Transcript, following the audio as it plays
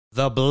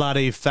The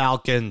bloody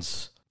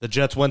Falcons. The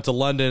Jets went to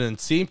London and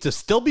seemed to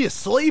still be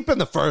asleep in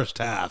the first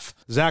half.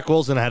 Zach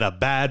Wilson had a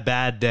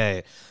bad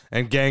day,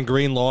 and Gang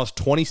Green lost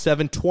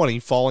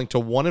 27-20, falling to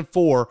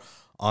 1-4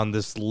 on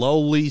this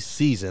lowly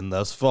season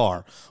thus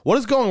far. What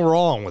is going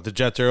wrong with the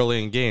Jets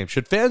early in game?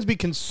 Should fans be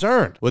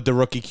concerned with the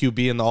rookie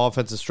QB and the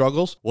offensive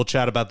struggles? We'll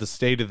chat about the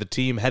state of the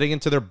team heading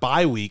into their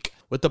bye week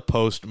with the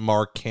post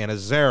Mark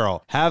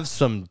Cannizzaro. Have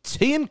some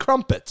tea and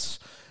crumpets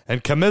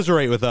and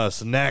commiserate with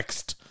us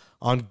next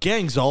on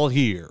Gangs All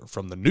Here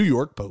from the New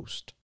York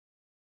Post.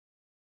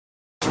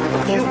 You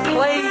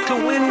play to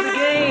win the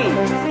game.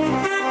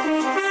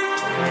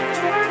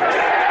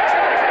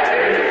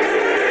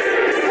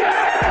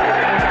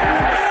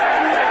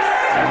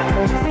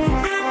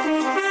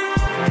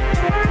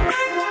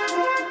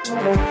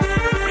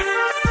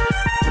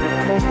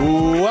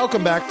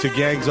 Welcome back to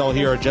Gangs All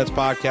Here, our Jets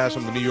podcast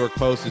from the New York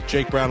Post. It's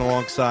Jake Brown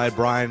alongside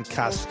Brian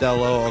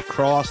Costello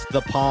across the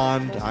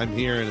pond. I'm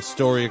here in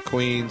Astoria,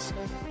 Queens.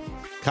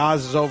 Kaz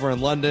is over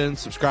in London.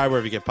 Subscribe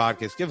wherever you get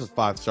podcasts. Give us a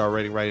 5-star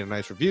rating, write a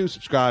nice review.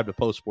 Subscribe to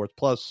Post Sports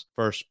Plus.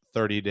 First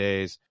 30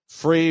 days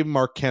free.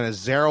 Mark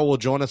Cannizzaro will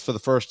join us for the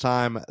first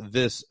time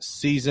this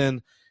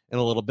season in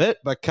a little bit.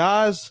 But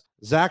Kaz,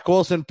 Zach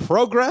Wilson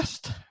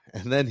progressed,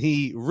 and then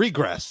he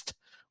regressed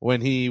when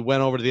he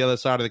went over to the other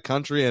side of the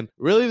country. And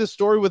really the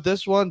story with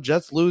this one,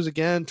 Jets lose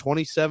again,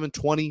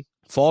 27-20.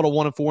 Fall to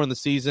 1-4 in the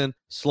season.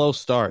 Slow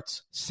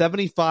starts.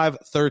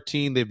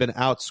 75-13. They've been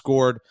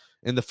outscored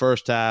in the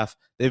first half.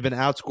 They've been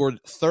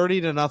outscored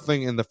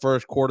 30-0 in the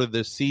first quarter of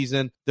this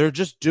season. They're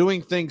just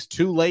doing things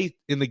too late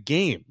in the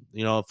game.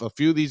 You know, a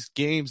few of these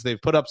games, they've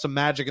put up some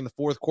magic in the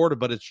fourth quarter,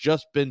 but it's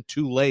just been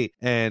too late.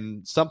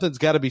 And something's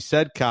got to be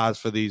said, Kaz,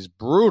 for these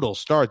brutal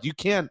starts. You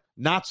can't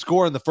not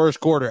score in the first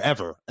quarter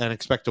ever and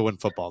expect to win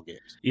football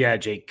games. Yeah,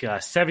 Jake,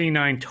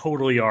 79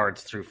 total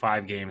yards through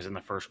 5 games in the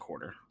first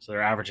quarter. So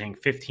they're averaging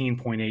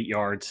 15.8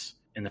 yards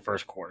in the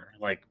first quarter.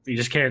 Like, you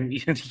just can't,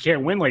 you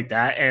can't win like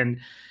that.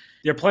 And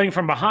they're playing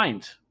from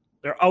behind.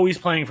 They're always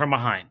playing from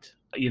behind.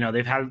 You know,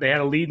 they had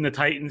a lead in the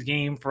Titans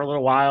game for a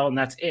little while, and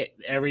that's it.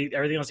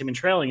 Everything else they've been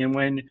trailing. And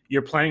when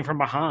you're playing from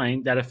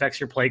behind, that affects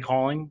your play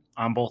calling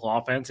on both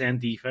offense and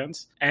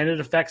defense, and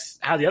it affects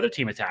how the other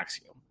team attacks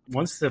you.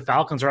 Once the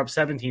Falcons are up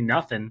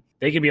 17-0,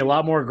 they can be a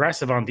lot more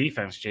aggressive on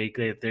defense, Jake.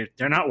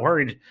 They're not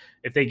worried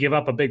if they give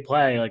up a big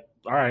play, like,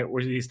 all right,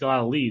 we're still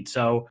out of lead.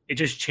 So it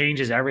just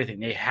changes everything.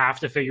 They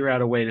have to figure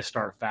out a way to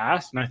start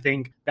fast. And I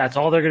think that's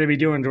all they're going to be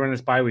doing during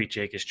this bye week,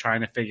 Jake, is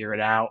trying to figure it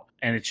out.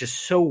 And it's just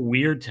so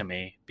weird to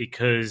me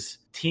because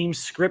teams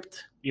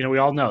script, you know, we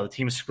all know the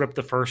teams script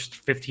the first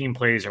 15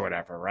 plays or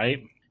whatever,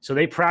 right? So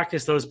they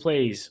practice those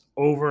plays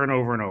over and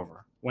over and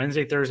over.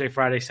 Wednesday, Thursday,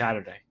 Friday,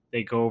 Saturday.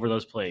 They go over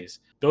those plays.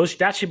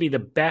 That should be the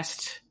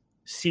best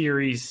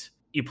series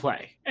you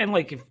play. And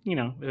like, if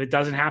it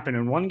doesn't happen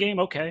in one game,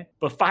 okay.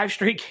 But 5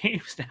 straight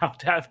games now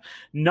to have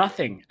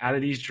nothing out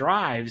of these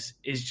drives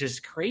is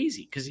just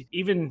crazy. Because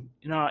even,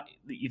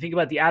 you think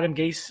about the Adam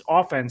Gase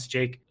offense,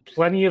 Jake,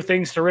 plenty of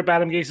things to rip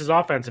Adam Gase's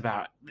offense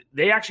about.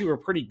 They actually were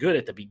pretty good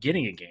at the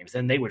beginning of games.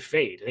 Then they would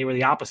fade. They were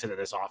the opposite of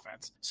this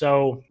offense.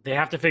 So they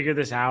have to figure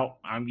this out.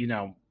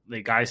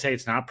 The guys say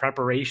it's not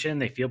preparation.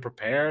 They feel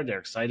prepared. They're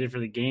excited for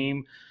the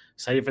game.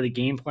 Excited for the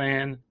game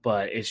plan,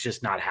 but it's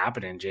just not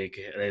happening, Jake.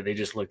 They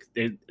just look,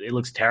 it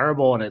looks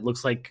terrible, and it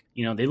looks like,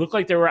 they look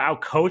like they were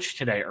out-coached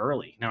today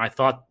early. Now, I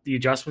thought the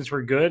adjustments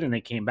were good, and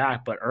they came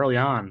back, but early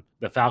on,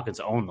 the Falcons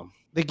owned them.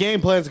 The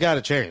game plan's got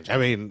to change. I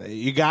mean,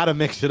 you got to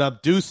mix it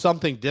up. Do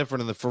something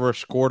different in the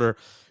first quarter.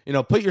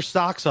 Put your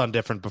socks on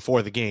different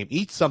before the game.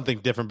 Eat something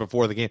different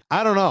before the game.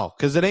 I don't know,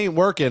 because it ain't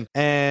working.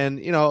 And,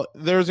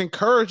 there's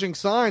encouraging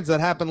signs that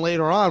happen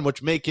later on,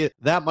 which make it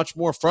that much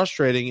more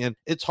frustrating. And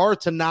it's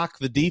hard to knock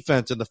the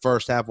defense in the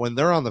first half when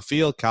they're on the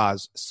field,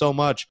 Kaz, so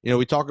much.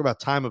 We talk about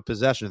time of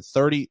possession,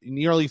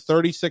 nearly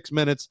 36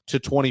 minutes to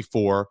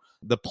 24.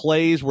 The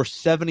plays were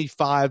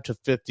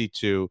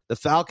 75-52. The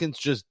Falcons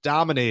just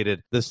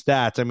dominated the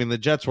stats. I mean, the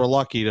Jets were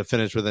lucky to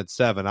finish within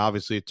 7.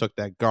 Obviously, it took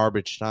that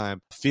garbage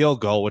time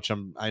field goal, which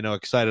I know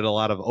excited a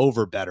lot of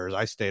over bettors.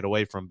 I stayed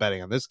away from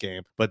betting on this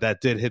game, but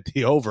that did hit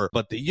the over.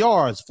 But the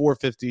yards,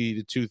 450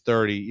 to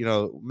 230.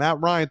 Matt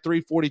Ryan,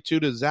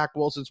 342 to Zach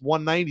Wilson's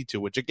 192,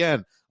 which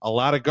again, a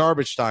lot of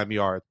garbage time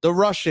yards. The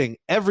rushing,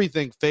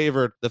 everything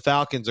favored the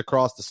Falcons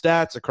across the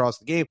stats, across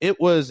the game. It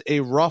was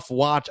a rough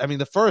watch. I mean,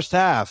 the first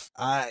half,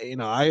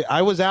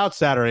 I was out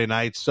Saturday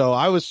night, so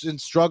I was in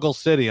Struggle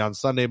City on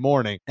Sunday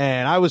morning,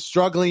 and I was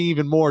struggling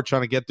even more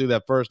trying to get through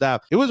that first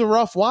half. It was a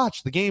rough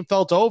watch. The game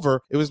felt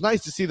over. It was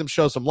nice to see them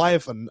show some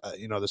life, and,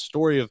 the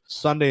story of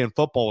Sunday in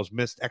football was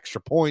missed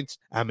extra points.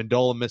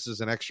 Amendola misses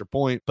an extra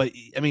point. But,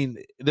 I mean,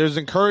 there's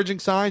encouraging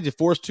signs. You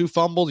forced 2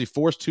 fumbles. You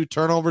forced 2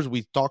 turnovers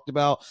we talked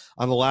about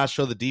on the last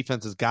show the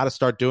defense has got to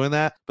start doing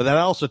that. But that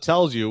also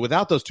tells you,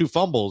 without those 2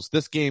 fumbles,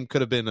 this game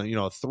could have been, a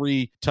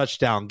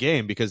 3-touchdown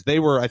game because they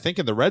were, I think,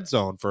 in the red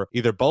zone for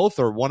either both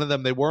or one of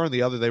them they were, and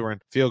the other they were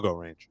in field goal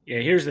range. Yeah,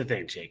 here's the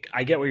thing, Jake.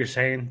 I get what you're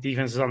saying.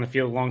 Defense is on the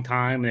field a long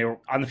time. They were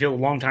on the field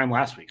a long time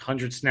last week.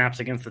 100 snaps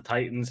against the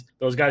Titans.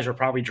 Those guys are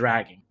probably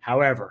dragging.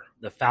 However,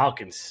 the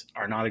Falcons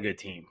are not a good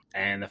team.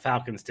 And the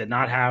Falcons did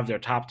not have their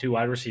top 2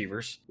 wide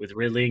receivers with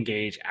Ridley and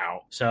Gage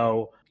out.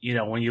 So,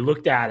 when you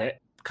looked at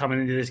it,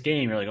 coming into this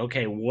game, you're like,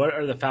 okay, what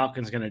are the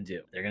Falcons going to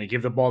do? They're going to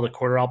give the ball to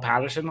Cordarrelle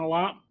Patterson a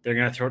lot. They're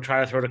going to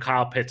try to throw to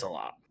Kyle Pitts a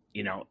lot.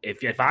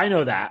 If I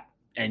know that,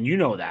 and you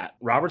know that,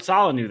 Robert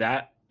Saleh knew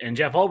that, and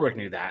Jeff Ulbrich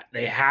knew that,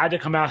 they had to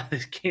come out of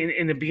this game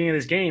in the beginning of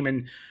this game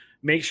and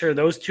make sure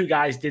those 2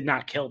 guys did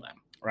not kill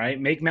them, right?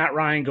 Make Matt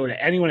Ryan go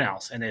to anyone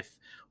else. And if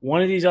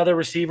one of these other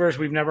receivers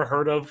we've never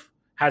heard of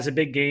has a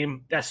big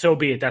game, that's so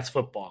be it. That's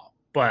football.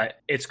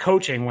 But it's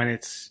coaching when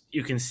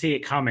you can see it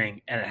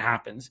coming and it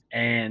happens.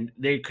 And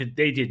they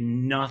did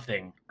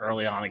nothing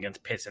early on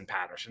against Pitts and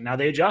Patterson. Now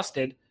they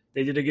adjusted.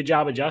 They did a good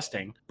job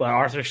adjusting, but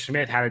Arthur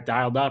Smith had it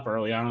dialed up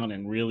early on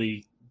and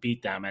really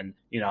beat them. And,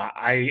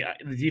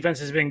 the defense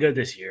has been good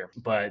this year,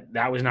 but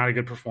that was not a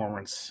good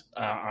performance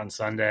on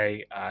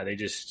Sunday. They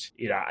just,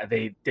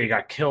 they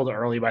got killed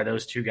early by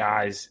those 2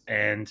 guys.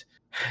 And,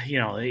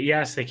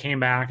 yes, they came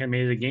back and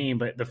made it a game,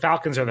 but the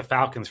Falcons are the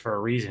Falcons for a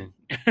reason.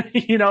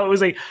 It was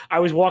like I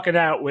was walking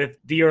out with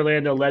D.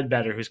 Orlando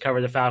Ledbetter, who's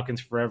covered the Falcons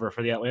forever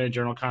for the Atlanta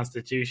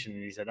Journal-Constitution,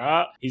 and he said,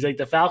 he's like,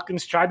 the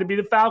Falcons tried to be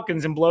the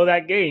Falcons and blow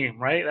that game,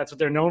 right? That's what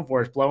they're known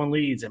for, is blowing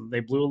leads, and they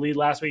blew a lead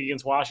last week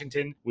against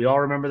Washington. We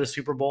all remember the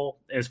Super Bowl.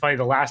 It was funny,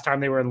 the last time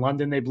they were in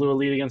London, they blew a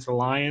lead against the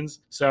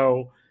Lions,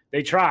 so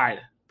they tried,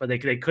 but they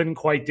couldn't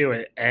quite do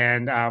it.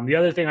 And the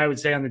other thing I would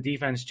say on the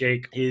defense,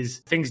 Jake, is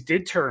things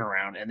did turn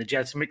around, and the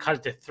Jets cut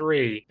it to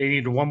 3. They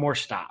needed one more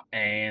stop,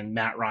 and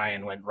Matt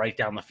Ryan went right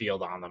down the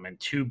field on them, and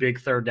 2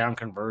 big third down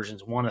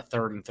conversions, one a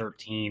 3rd and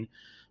 13,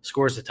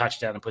 scores the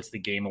touchdown and puts the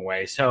game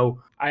away.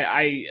 So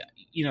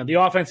the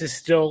offense is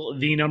still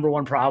the number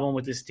one problem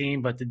with this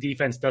team, but the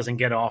defense doesn't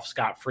get off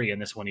scot-free in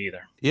this one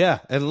either. Yeah,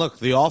 and look,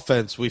 the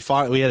offense, we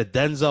had a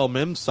Denzel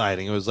Mims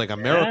sighting. It was like a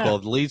miracle.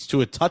 It leads to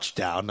a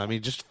touchdown. I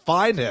mean, just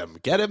find him.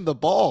 Get him the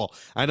ball.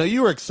 I know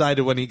you were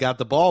excited when he got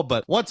the ball,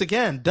 but once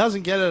again,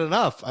 doesn't get it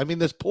enough. I mean,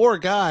 this poor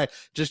guy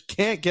just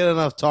can't get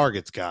enough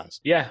targets, guys.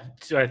 Yeah,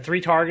 so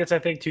 3 targets, I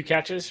think, 2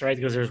 catches, right?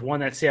 Because there's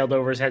one that sailed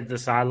over his head to the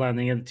sideline,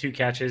 then he had 2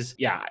 catches.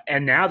 Yeah,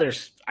 and now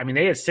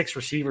they had 6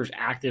 receivers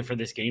active for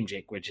this game,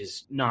 Jake, which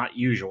is not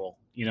usual,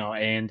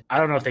 and I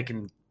don't know if they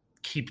can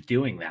keep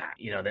doing that.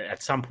 That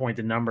at some point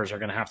the numbers are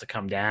going to have to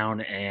come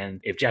down.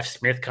 And if Jeff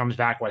Smith comes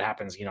back, what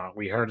happens?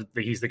 We heard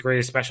that he's the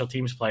greatest special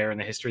teams player in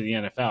the history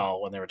of the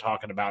NFL when they were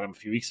talking about him a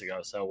few weeks ago.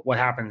 So what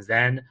happens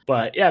then?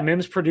 But yeah,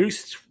 Mims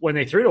produced when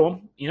they threw to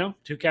him,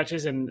 2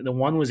 catches, and the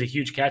one was a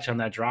huge catch on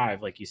that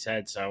drive, like you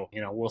said. So,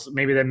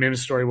 maybe that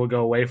Mims story will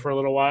go away for a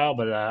little while,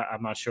 but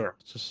I'm not sure.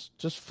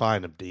 Just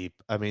find him deep.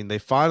 I mean, they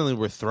finally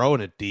were throwing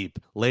it deep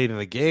late in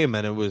the game,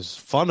 and it was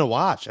fun to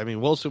watch. I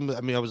mean, Wilson,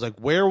 I was like,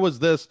 where was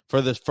this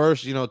for this first,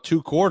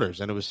 2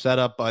 quarters? And it was set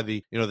up by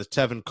the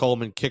Tevin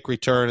Coleman kick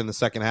return in the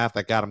second half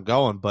that got him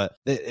going. But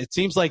it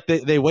seems like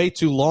they wait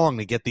too long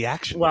to get the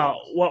action. Well,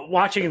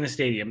 watching in the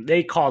stadium,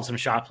 they called some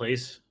shot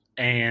plays,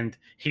 and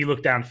he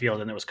looked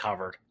downfield and it was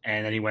covered,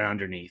 and then he went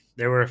underneath.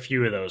 There were a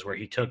few of those where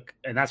he took,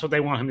 and that's what they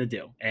want him to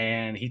do.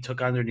 And he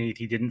took underneath.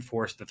 He didn't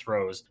force the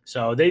throws.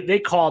 So they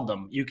called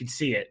them. You could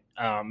see it.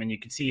 And you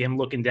could see him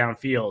looking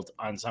downfield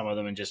on some of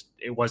them, and just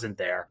it wasn't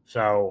there.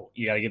 So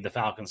you got to give the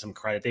Falcons some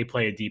credit. They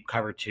play a deep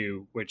cover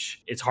 2,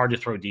 which it's hard to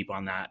throw deep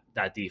on that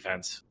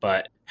defense.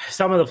 But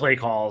some of the play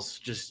calls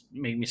just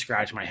make me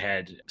scratch my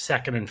head.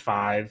 2nd and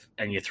 5,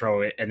 and you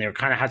throw it, and they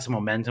kind of had some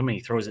momentum, and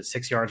he throws it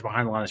 6 yards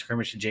behind the line of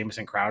scrimmage to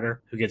Jamison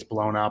Crowder, who gets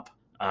blown up.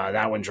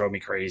 That one drove me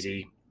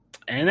crazy.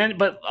 And then,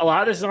 but a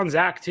lot of this is on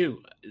Zach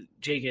too,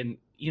 Jake. And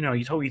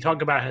you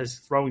talk about his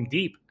throwing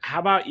deep. How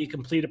about you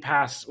complete a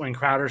pass when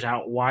Crowder's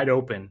out wide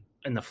open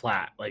in the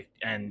flat,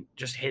 and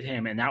just hit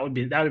him, and that would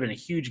have been a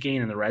huge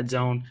gain in the red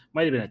zone.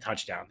 Might have been a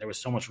touchdown. There was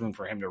so much room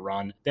for him to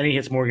run. Then he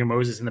hits Morgan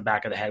Moses in the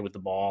back of the head with the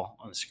ball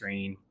on the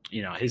screen.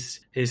 His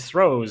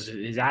throws,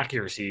 his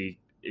accuracy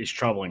is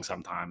troubling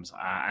sometimes,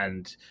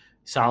 and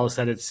Saleh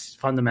said it's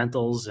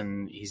fundamentals,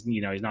 and he's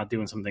not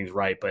doing some things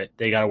right, but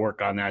they got to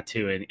work on that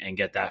too and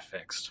get that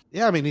fixed.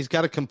 Yeah, I mean, he's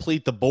got to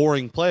complete the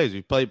boring plays.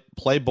 You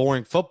play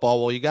boring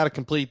football. Well, you got to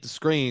complete the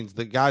screens,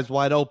 the guys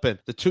wide open,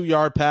 the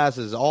 2-yard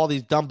passes, all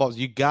these dump balls.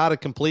 You got to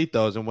complete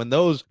those, and when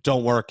those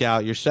don't work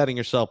out, you're setting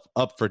yourself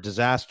up for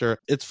disaster.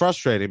 It's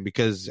frustrating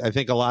because I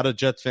think a lot of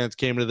Jets fans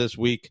came into this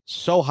week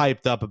so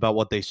hyped up about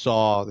what they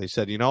saw. They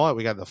said, you know what,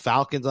 we got the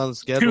Falcons on the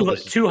schedule.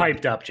 Too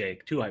hyped up,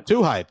 Jake. Too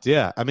hyped,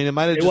 yeah. I mean, it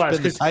might have just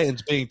been the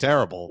Titans being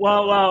terrible.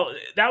 Well,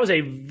 that was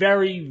a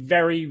very,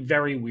 very,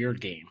 very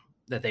weird game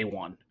that they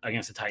won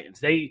against the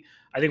Titans. I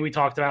think we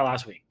talked about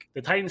last week.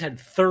 the Titans had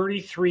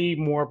 33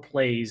 more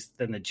plays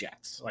than the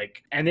Jets.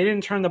 And they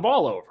didn't turn the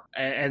ball over,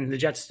 and the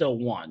Jets still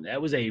won.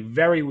 That was a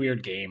very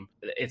weird game.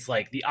 It's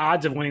like the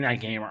odds of winning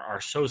that game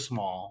are so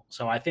small.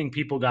 So I think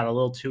people got a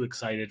little too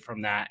excited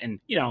from that. And,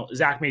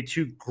 Zach made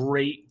 2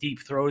 great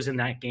deep throws in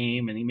that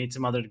game, and he made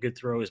some other good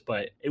throws,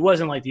 but it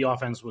wasn't like the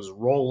offense was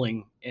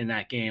rolling in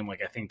that game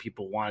like I think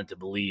people wanted to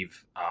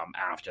believe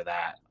after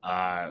that.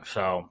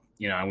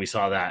 And we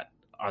saw that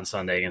on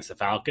Sunday against the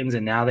Falcons,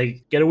 and now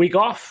they get a week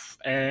off,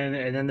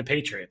 and then the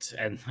Patriots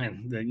and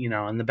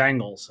the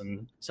Bengals,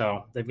 and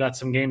so they've got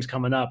some games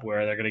coming up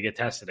where they're going to get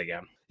tested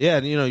again. Yeah,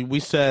 and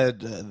we said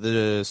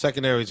the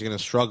secondary is going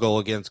to struggle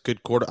against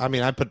good quarter. I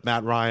mean, I put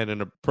Matt Ryan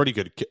in a pretty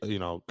good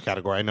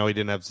category. I know he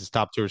didn't have his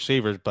top 2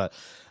 receivers, but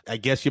I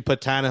guess you put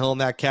Tannehill in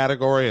that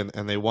category,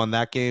 and they won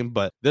that game.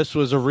 But this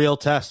was a real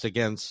test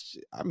against,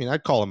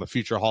 I'd call him a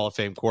future Hall of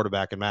Fame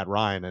quarterback in Matt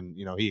Ryan, and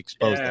he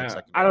exposed that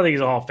secondary. I don't think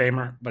he's a Hall of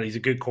Famer, but he's a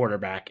good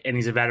quarterback, and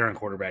he's a veteran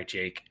quarterback,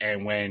 Jake.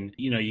 And when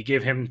you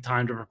give him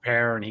time to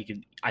prepare, and he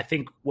could. I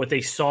think what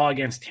they saw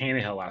against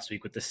Tannehill last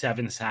week with the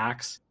 7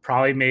 sacks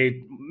probably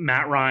made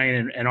Matt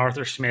Ryan and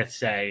Arthur Smith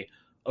say,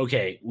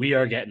 okay, we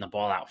are getting the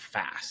ball out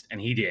fast. And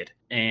he did.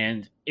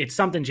 And it's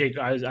something, Jake,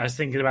 I was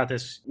thinking about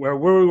this, where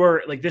we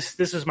were, this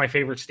is my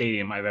favorite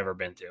stadium I've ever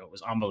been to. It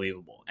was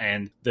unbelievable.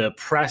 And the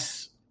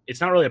press,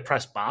 it's not really a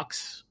press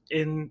box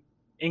in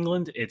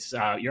England. It's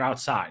you're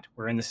outside.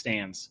 We're in the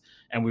stands.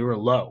 And we were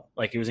low.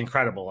 It was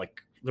incredible.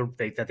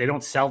 That they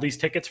don't sell these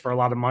tickets for a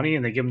lot of money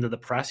and they give them to the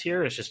press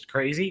here. It's just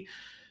crazy.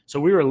 So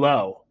we were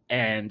low,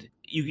 and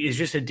it's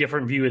just a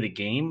different view of the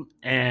game.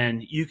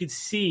 And you could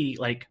see,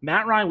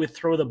 Matt Ryan would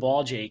throw the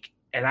ball, Jake,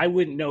 and I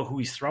wouldn't know who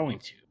he's throwing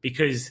to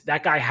because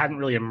that guy hadn't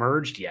really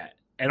emerged yet.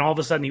 And all of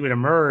a sudden he would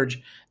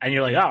emerge, and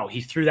you're like, oh,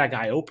 he threw that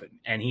guy open.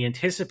 And he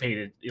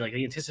anticipated, the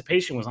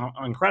anticipation was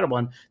incredible.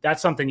 And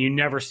that's something you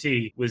never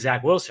see with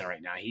Zach Wilson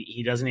right now.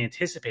 He doesn't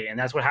anticipate. And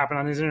that's what happened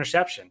on his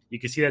interception. You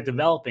could see that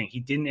developing. He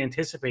didn't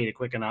anticipate it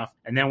quick enough.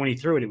 And then when he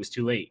threw it, it was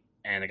too late.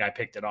 And the guy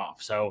picked it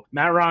off. So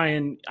Matt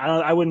Ryan,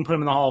 I wouldn't put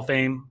him in the Hall of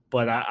Fame,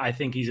 but I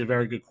think he's a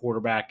very good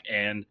quarterback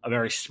and a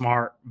very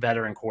smart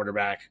veteran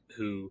quarterback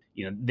who,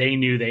 they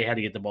knew they had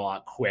to get the ball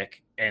out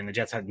quick. And the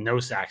Jets had no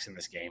sacks in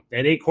this game. They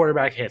had 8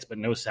 quarterback hits, but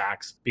no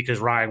sacks because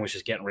Ryan was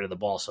just getting rid of the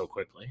ball so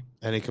quickly.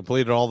 And he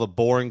completed all the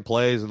boring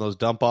plays and those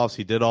dump offs.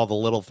 He did all the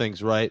little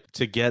things right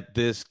to get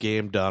this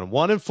game done.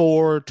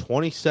 1-4,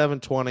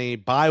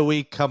 27-20, bye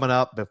week coming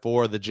up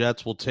before the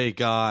Jets will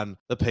take on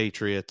the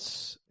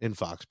Patriots in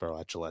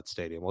Foxborough at Gillette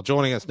Stadium. Well,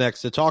 joining us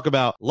next to talk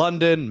about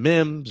London,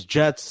 Mims,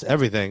 Jets,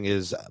 everything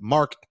is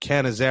Mark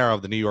Cannizzaro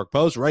of the New York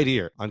Post right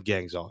here on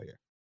Gangs All Year.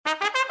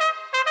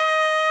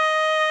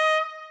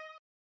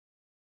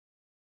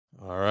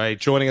 All right,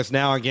 joining us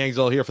now on Gangs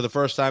All Here for the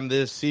first time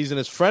this season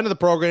is friend of the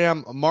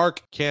program,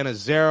 Mark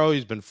Cannizzaro.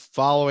 He's been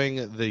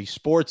following the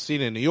sports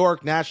scene in New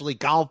York, nationally,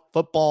 golf,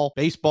 football,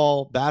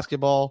 baseball,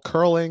 basketball,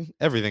 curling,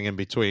 everything in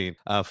between.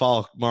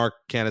 Follow Mark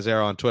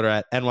Cannizzaro on Twitter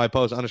at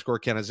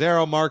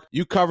NYPost_Cannizzaro. Mark,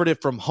 you covered it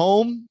from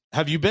home.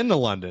 Have you been to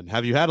London?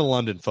 Have you had a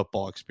London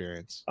football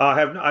experience?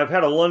 I've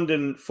had a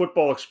London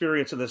football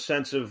experience in the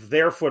sense of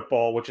their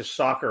football, which is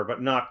soccer,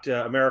 but not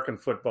American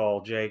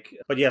football, Jake.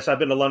 But yes, I've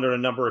been to London a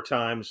number of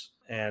times.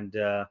 And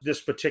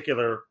this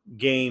particular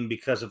game,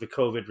 because of the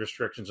COVID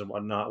restrictions and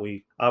whatnot,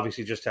 we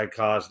obviously just had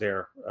Kaz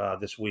there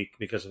this week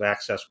because of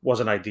access.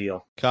 Wasn't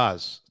ideal.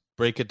 Kaz,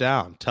 break it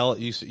down. Tell it.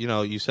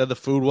 You said the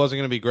food wasn't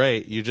going to be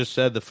great. You just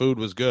said the food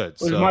was good.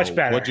 It was much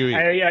better. What'd you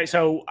eat?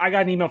 So I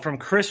got an email from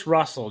Chris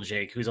Russell,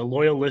 Jake, who's a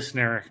loyal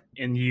listener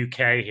in the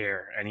UK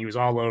here, and he was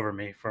all over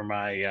me for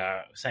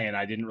my saying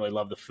I didn't really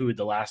love the food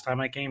the last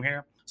time I came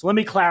here. So let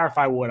me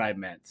clarify what I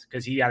meant,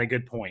 because he had a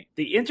good point.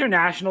 The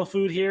international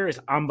food here is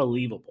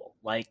unbelievable.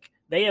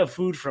 They have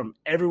food from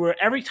everywhere.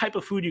 Every type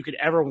of food you could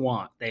ever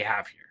want, they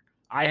have here.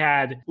 I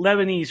had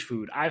Lebanese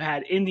food. I've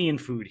had Indian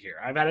food here.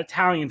 I've had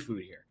Italian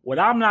food here. What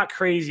I'm not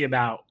crazy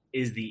about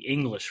is the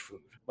English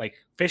food. Like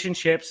fish and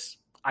chips.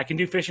 I can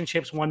do fish and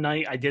chips one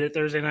night. I did it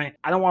Thursday night.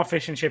 I don't want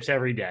fish and chips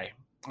every day.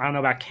 I don't know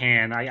about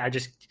can. I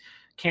just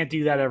can't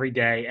do that every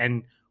day.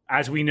 And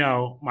as we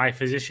know, my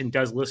physician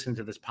does listen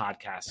to this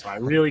podcast, so I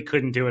really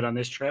couldn't do it on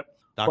this trip.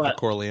 Dr.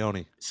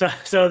 Corleone. So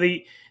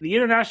the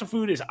international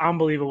food is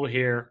unbelievable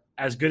here,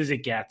 as good as it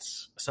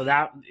gets. So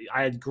that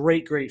I had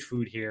great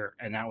food here,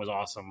 and that was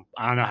awesome.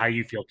 I don't know how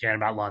you feel, Ken,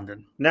 about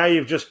London. Now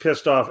you've just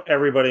pissed off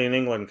everybody in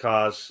England,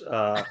 Kaz.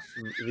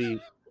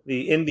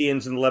 The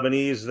Indians and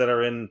Lebanese that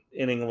are in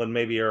England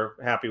maybe are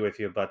happy with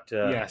you, but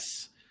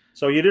yes.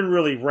 So you didn't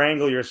really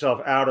wrangle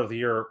yourself out of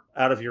your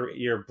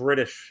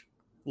British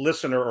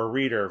listener or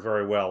reader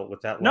very well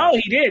with that. No,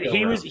 he did.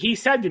 He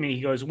said to me,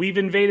 he goes, "We've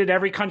invaded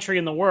every country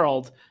in the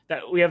world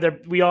that we have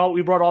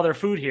we brought all their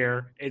food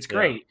here. It's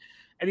great." Yeah.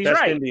 And he's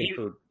best right. Indian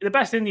food. The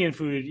best Indian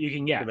food you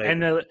can get.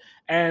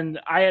 And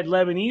I had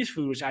Lebanese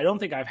food, which I don't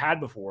think I've had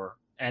before,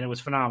 and it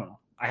was phenomenal.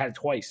 I had it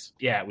twice.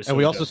 Yeah, it was. And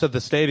we also said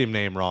the stadium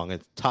name wrong.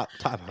 It's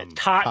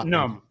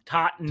Tottenham.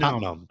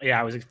 Tottenham. Yeah,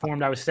 I was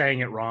informed I was saying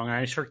it wrong.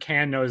 I'm sure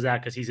Can knows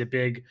that because he's a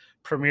big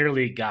Premier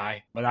League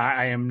guy, but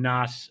I am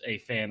not a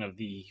fan of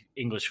the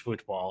English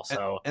football.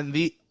 So and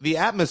the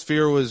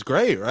atmosphere was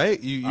great, right?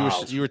 You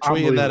were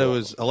tweeting that it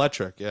was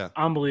electric. Yeah,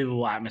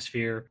 unbelievable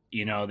atmosphere.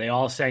 You know, they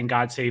all sang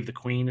 "God Save the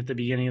Queen" at the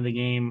beginning of the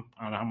game.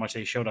 I don't know how much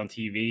they showed on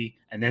TV,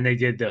 and then they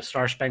did the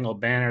Star Spangled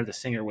Banner. The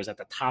singer was at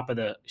the top of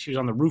she was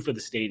on the roof of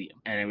the stadium,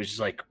 and it was just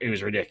like it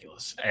was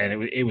ridiculous,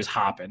 and it was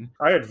hopping.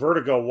 I had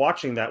vertigo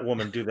watching that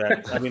woman do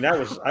that. I mean, I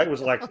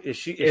was like, is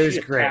she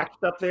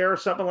attached up there or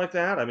something like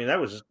that? I mean, that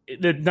was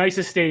the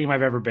nicest stadium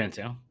I've ever been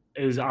to.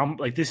 It was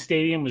like this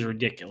stadium was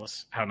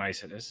ridiculous how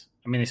nice it is.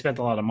 I mean, they spent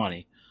a lot of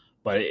money,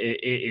 but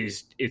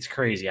it's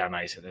crazy how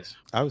nice it is.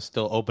 I was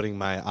still opening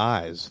my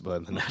eyes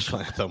when the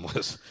national anthem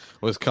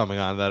was coming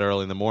on that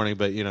early in the morning.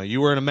 But, you know,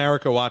 you were in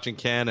America watching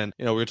Ken, and,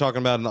 you know, we were talking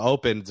about in the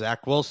Open,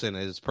 Zach Wilson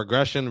is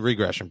progression,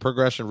 regression.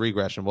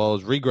 Well, it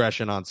was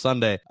regression on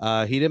Sunday.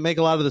 He didn't make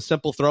a lot of the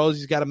simple throws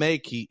he's got to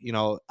make.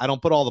 I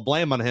don't put all the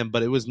blame on him,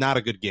 but it was not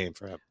a good game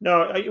for him.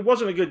 No, it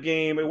wasn't a good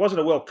game. It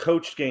wasn't a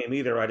well-coached game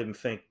either, I didn't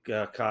think,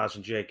 Kaz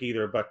and Jake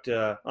either. But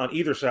on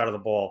either side of the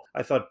ball,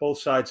 I thought both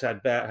sides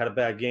had a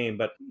bad game.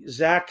 But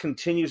Zach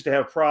continues to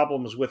have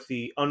problems with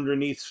the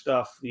underneath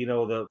stuff, you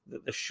know,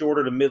 the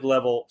shorter to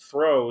mid-level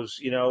throws,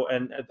 you know,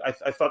 and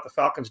I thought the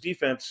Falcons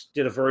defense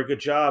did a very good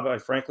job.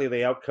 Frankly, they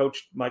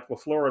outcoached Mike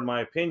LaFleur, in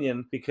my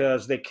opinion,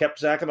 because they kept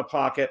Zach in the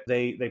pocket.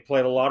 They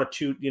played a lot of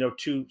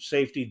two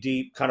safety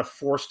deep, kind of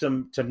forced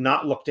him to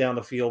not look down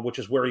the field, which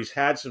is where he's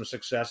had some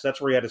success. That's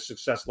where he had his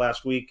success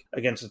last week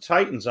against the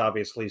Titans,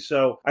 obviously.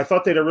 So I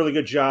thought they did a really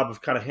good job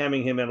of kind of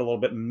hemming him in a little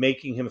bit,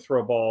 making him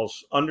throw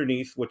balls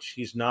underneath, which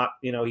he's not,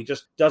 you know, he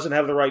just doesn't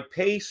have the right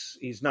pace.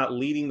 He's not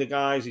leading the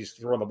guys. He's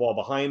throwing the ball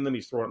behind them.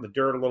 He's throwing it in the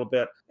dirt a little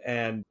bit.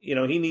 And, you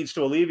know, he needs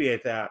to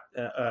alleviate that.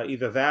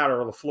 Either that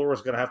or LaFleur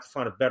is going to have to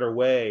find a better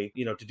way,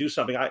 you know, to do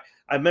something.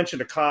 I mentioned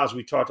to Kaz,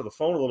 we talked on the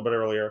phone a little bit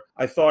earlier.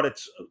 I thought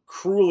it's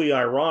cruelly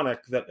ironic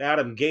that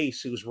Adam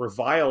Gase, who's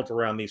reviled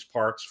around these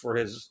parts for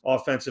his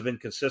offensive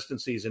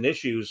inconsistencies and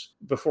issues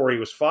before he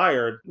was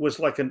fired, was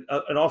like an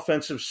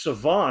offensive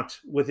savant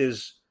with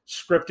his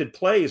scripted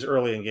plays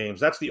early in games.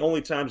 That's the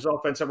only time his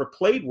offense ever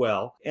played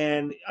well.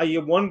 And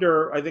you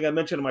wonder, I think I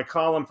mentioned in my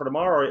column for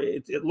tomorrow,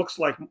 it looks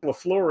like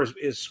LaFleur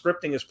is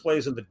scripting his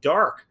plays in the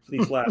dark for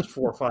these last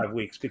 4 or 5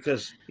 weeks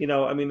because, you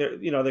know, I mean,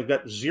 they've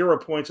got 0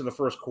 points in the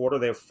first quarter.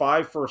 They have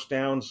 5 first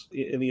downs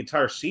in the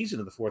entire season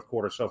in the fourth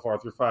quarter so far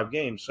through 5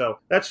 games. So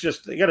that's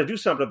just, they got to do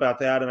something about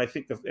that. And I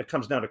think it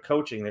comes down to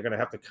coaching. They're going to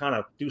have to kind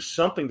of do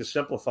something to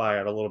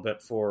simplify it a little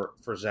bit for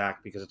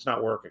Zach because it's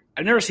not working.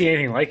 I've never seen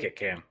anything like it,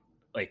 Cam.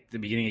 Like the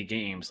beginning of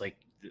games, like,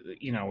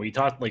 you know, you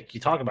talk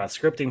about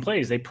scripting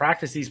plays. They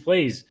practice these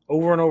plays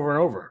over and over and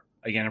over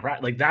again.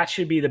 Like that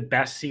should be the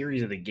best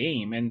series of the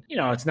game. And, you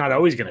know, it's not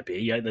always going to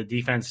be. The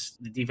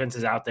defense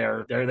is out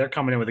there. They're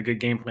coming in with a good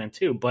game plan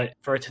too. But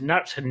for it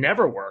to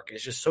never work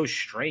is just so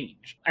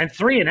strange. And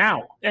 3 and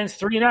out. And it's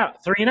 3 and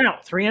out, 3 and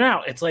out, 3 and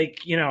out. It's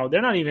like, you know,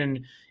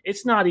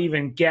 it's not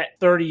even get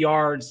 30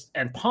 yards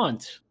and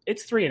punt.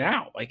 It's 3 and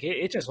out. Like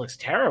it just looks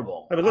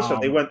terrible. I mean,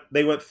 listen,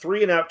 they went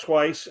 3 and out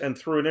twice and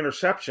threw an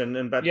interception,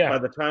 and by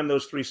the time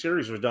those 3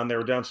 series were done, they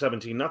were down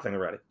 17-0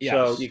 already. Yes.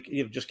 So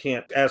you just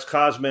can't. As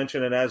Kaz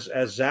mentioned, and as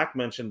Zach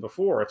mentioned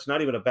before, it's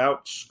not even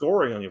about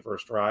scoring on your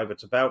first drive.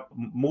 It's about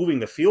moving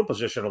the field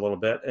position a little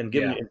bit and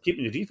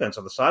keeping your defense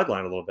on the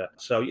sideline a little bit.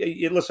 So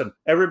listen,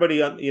 everybody,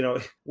 you know,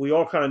 we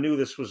all kind of knew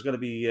this was going to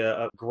be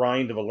a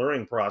grind of a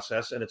learning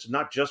process, and it's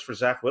not just for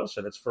Zach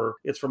Wilson. It's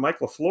for Mike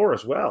LaFleur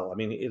as well. I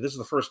mean, this is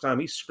the first time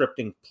he's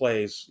scripting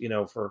plays, you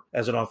know,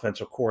 as an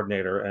offensive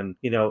coordinator. And,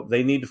 you know,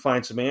 they need to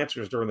find some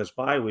answers during this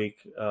bye week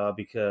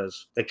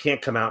because they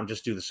can't come out and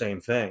just do the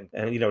same thing.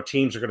 And, you know,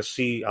 teams are going to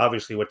see,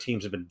 obviously, what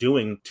teams have been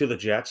doing to the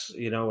Jets,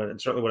 you know,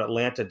 and certainly what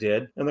Atlanta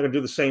did. And they're going to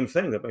do the same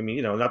thing. I mean,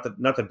 you know, not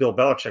that Bill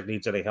Belichick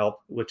needs any help,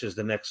 which is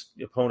the next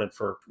opponent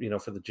for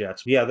the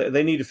Jets. Yeah,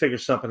 they need to figure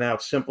something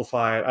out,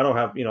 simplify it.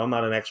 I'm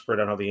not an expert. I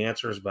don't have the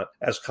answers, but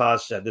as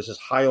Kaz said, this is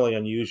highly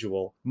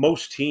unusual.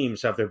 Most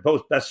teams have their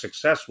both best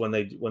success when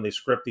they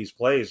script these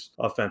plays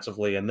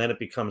offensively, and then it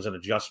becomes an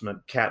adjustment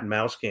cat and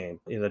mouse game.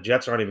 You know, the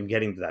Jets aren't even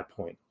getting to that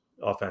point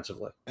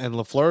offensively. And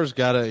LaFleur's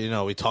got to, you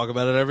know, we talk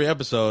about it every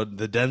episode,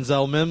 the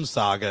Denzel Mims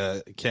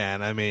saga.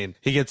 I mean,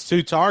 he gets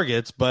 2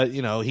 targets, but,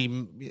 you know,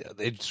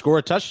 they score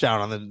a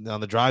touchdown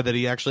on the drive that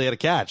he actually had a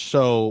catch.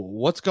 So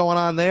what's going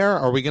on there?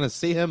 Are we going to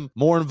see him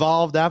more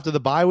involved after the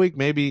bye week?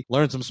 Maybe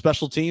learn some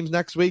special teams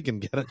next week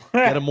and get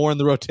him more in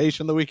the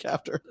rotation the week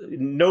after?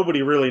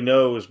 Nobody really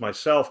knows.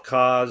 Myself,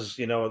 Kaz,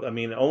 you know, I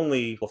mean,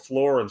 only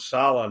LaFleur and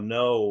Saleh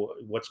know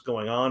what's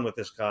going on with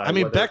this guy. I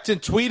mean,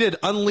 Becton tweeted,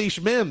 "Unleash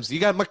Mims." You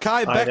got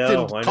Mekhi Becton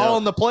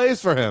calling the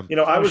plays for him. You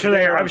know, I'm sure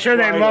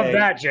they love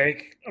that,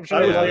 Jake. I'm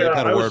sure they've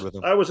had a word with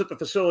him. I was at the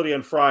facility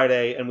on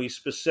Friday, and we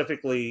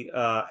specifically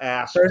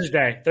asked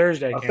Thursday.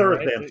 Thursday. Right?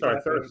 I'm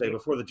sorry, Thursday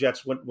before the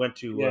Jets went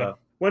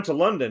to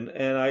London,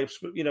 and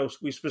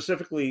we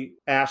specifically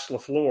asked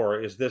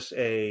LaFleur, is this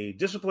a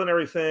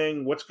disciplinary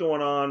thing? What's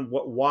going on?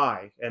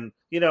 Why? And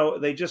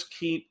they just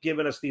keep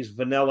giving us these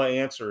vanilla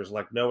answers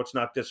like, no, it's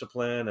not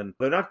discipline, and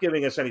they're not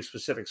giving us any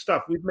specific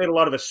stuff. We've made a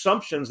lot of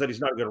assumptions that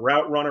he's not a good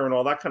route runner and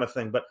all that kind of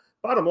thing, but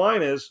bottom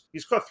line is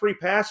he's caught 3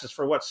 passes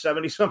for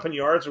 70-something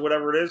yards or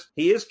whatever it is.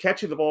 He is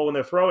catching the ball when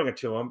they're throwing it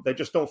to him. They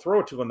just don't throw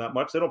it to him that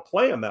much. They don't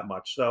play him that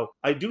much. So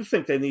I do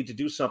think they need to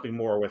do something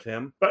more with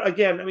him. But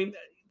again, I mean,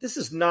 this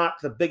is not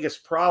the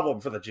biggest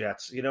problem for the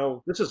Jets.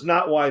 This is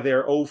not why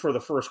they're 0 for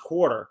the first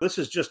quarter. This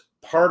is just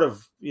part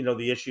of,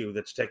 the issue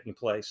that's taking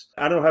place.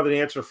 I don't have an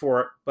answer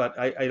for it, but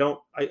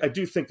I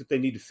do think that they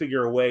need to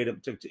figure a way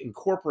to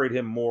incorporate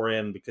him more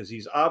in, because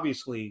he's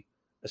obviously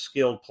a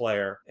skilled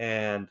player.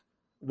 And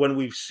when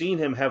we've seen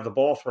him have the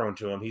ball thrown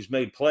to him, he's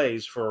made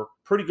plays for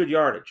pretty good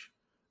yardage,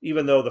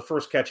 even though the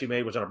first catch he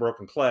made was on a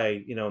broken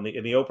play,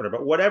 in the opener.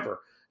 But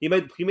whatever, he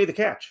made the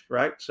catch,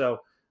 right? So,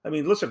 I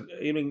mean, listen,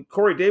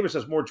 Corey Davis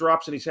has more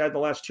drops than he's had in the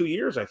last 2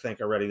 years, I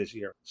think, already this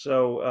year.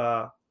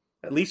 So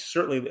at least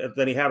certainly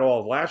than he had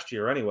all of last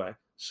year anyway.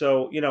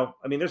 So,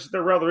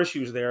 there are other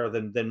issues there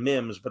than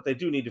Mims, but they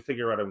do need to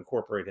figure out how to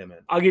incorporate him in.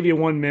 I'll give you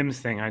one Mims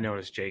thing I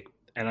noticed, Jake.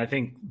 And I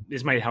think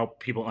this might help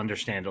people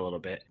understand a little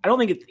bit. I don't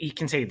think he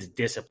can say it's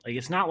discipline. Like,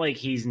 it's not like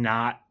he's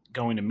not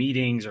going to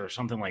meetings or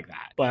something like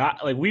that.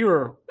 But we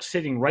were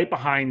sitting right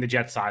behind the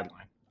Jets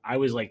sideline. I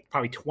was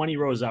probably 20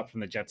 rows up from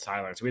the Jets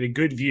sideline. So we had a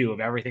good view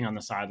of everything on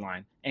the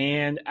sideline.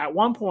 And at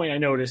one point I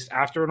noticed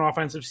after an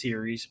offensive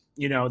series,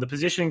 the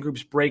position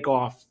groups break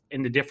off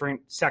into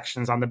different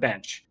sections on the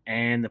bench.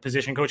 And the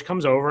position coach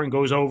comes over and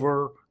goes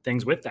over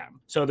things with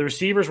them. So the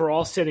receivers were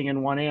all sitting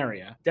in one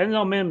area.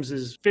 Denzel Mims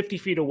is 50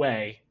 feet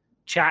away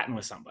chatting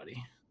with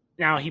somebody.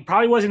 Now, he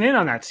probably wasn't in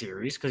on that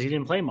series because he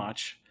didn't play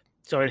much.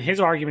 So his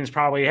argument is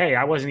probably, hey,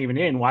 I wasn't even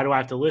in. Why do I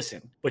have to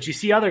listen? But you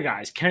see other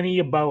guys,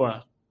 Kenny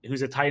Yeboah,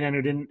 who's a tight end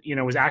who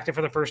didn't, was active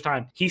for the first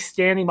time. He's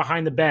standing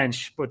behind the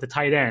bench with the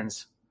tight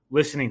ends,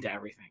 listening to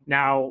everything.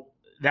 Now,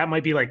 that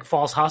might be like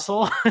false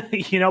hustle,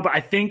 but I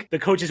think the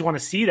coaches want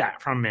to see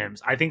that from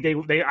Mims. I think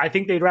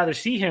they'd rather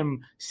see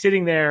him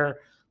sitting there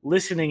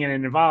listening and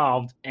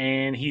involved,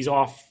 and he's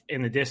off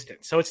in the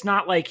distance. So it's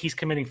not like he's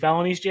committing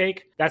felonies,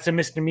 Jake. That's a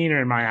misdemeanor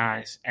in my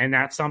eyes. And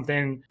that's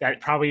something that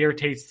probably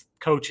irritates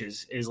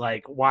coaches, is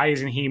like, why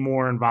isn't he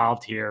more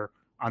involved here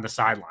on the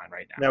sideline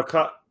right now?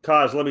 Now,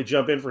 Kaz, let me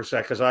jump in for a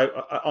sec, because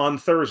on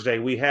Thursday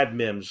we had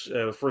Mims,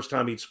 first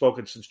time he'd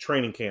spoken since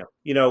training camp.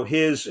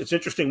 It's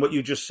interesting what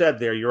you just said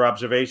there, your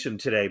observation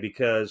today,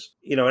 because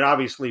and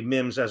obviously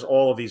Mims, as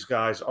all of these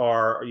guys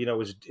are,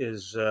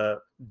 is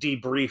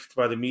debriefed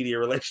by the media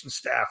relations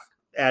staff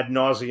ad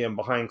nauseum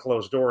behind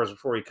closed doors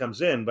before he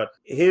comes in. But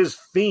his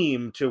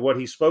theme to what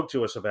he spoke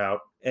to us about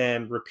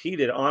and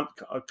repeated on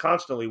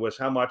constantly was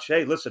how much,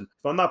 hey, listen,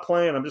 if I'm not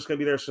playing, I'm just going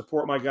to be there to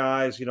support my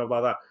guys, blah,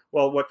 blah.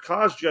 Well, what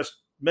Kaz just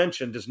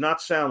mentioned does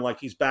not sound like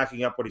he's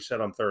backing up what he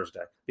said on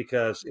Thursday,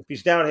 because if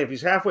he's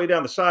halfway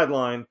down the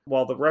sideline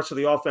while the rest of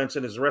the offense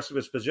and the rest of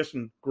his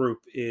position group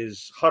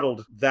is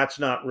huddled, that's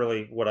not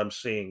really what I'm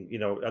seeing.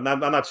 And I'm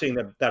not seeing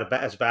that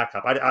as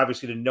backup. I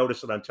obviously didn't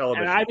notice it on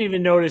television. And I've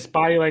even noticed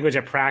body language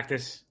at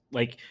practice,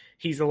 like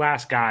he's the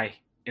last guy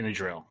in a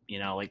drill,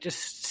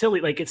 just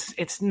silly. Like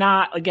it's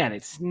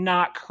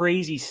not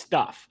crazy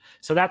stuff.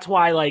 So that's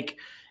why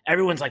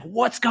everyone's like,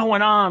 what's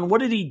going on? What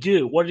did he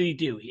do?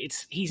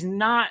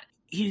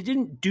 He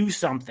didn't do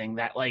something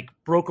that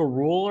broke a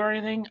rule or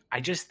anything. I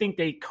just think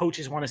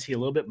coaches want to see a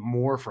little bit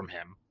more from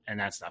him and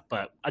that stuff.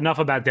 But enough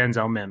about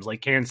Denzel Mims.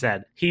 Like Ken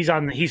said, he's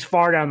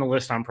far down the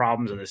list on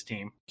problems in this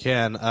team.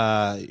 Ken,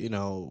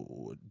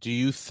 do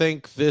you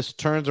think this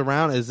turns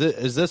around? Is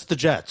this the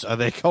Jets? Are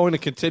they going to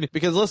continue?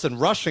 Because listen,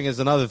 rushing is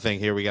another thing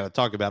here we got to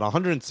talk about.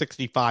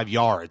 165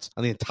 yards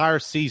on the entire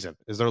season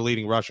is their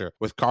leading rusher,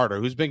 with Carter,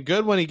 who's been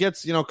good when he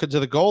gets, to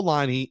the goal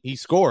line. He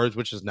scores,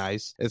 which is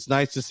nice. It's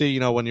nice to see,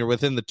 when you're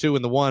within the 2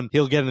 and the 1,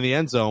 he'll get in the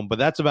end zone, but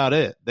that's about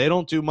it. They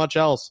don't do much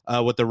else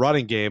with the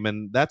running game,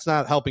 and that's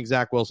not helping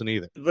Zach Wilson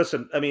either.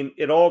 Listen,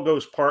 it all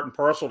goes part and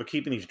parcel to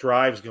keeping these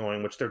drives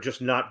going, which they're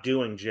just not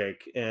doing,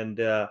 Jake. And,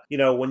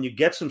 when you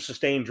get some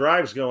sustained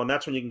drives going,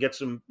 that's when you can get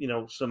some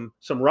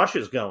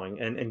rushes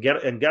going and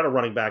get a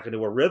running back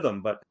into a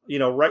rhythm. But,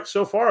 right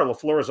so far,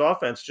 LaFleur's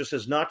offense just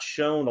has not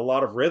shown a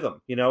lot of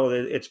rhythm.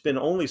 It's been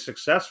only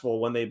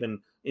successful when they've been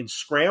in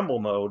scramble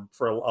mode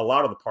for a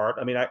lot of the part.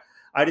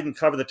 I didn't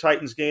cover the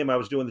Titans game. I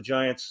was doing the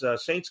Giants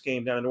Saints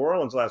game down in New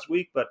Orleans last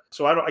week, but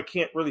so I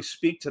can't really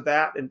speak to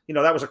that. And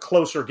that was a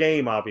closer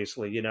game,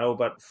 obviously.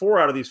 But 4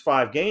 out of these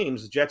 5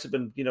 games, the Jets have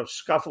been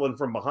scuffling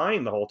from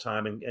behind the whole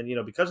time,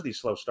 and because of these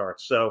slow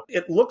starts. So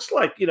it looks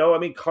like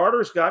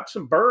Carter's got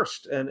some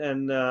burst, and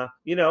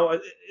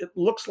it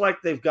looks like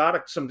they've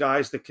got some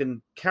guys that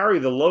can carry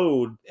the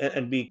load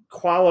and be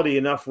quality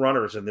enough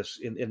runners on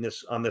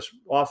this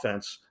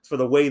offense for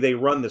the way they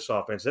run this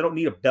offense. They don't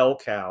need a bell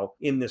cow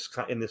in this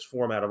format.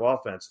 format of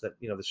offense that,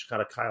 this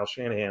kind of Kyle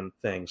Shanahan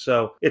thing.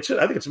 So I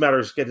think it's a matter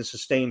of getting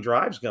sustained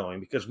drives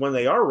going, because when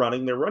they are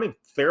running, they're running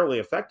fairly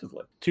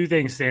effectively. Two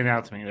things stand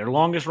out to me. Their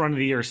longest run of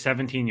the year is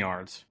 17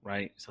 yards,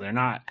 right? So they're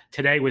not,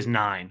 today was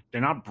 9.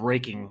 They're not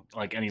breaking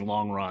like any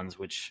long runs,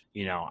 which,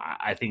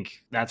 I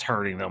think that's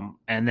hurting them.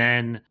 And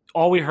then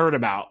all we heard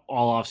about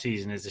all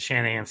offseason is the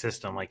Shanahan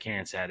system, like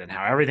Ken said, and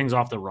how everything's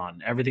off the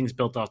run. Everything's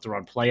built off the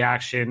run. Play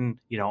action,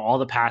 all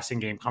the passing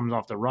game comes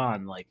off the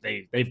run. Like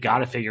they've got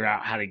to figure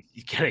out how to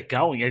get it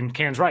going. And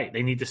Ken's right.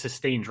 They need to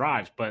sustain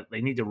drives, but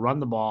they need to run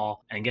the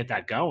ball and get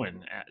that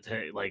going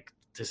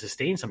to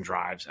sustain some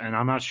drives. And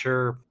I'm not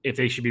sure if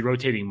they should be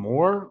rotating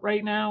more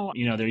right now.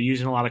 They're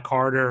using a lot of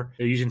Carter.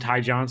 They're using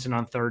Ty Johnson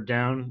on third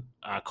down.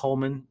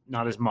 Coleman,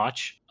 not as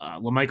much.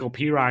 LaMichael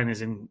Pirine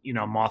is in,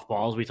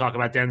 mothballs. We talk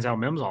about Denzel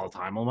Mims all the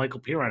time.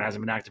 LaMichael Pirine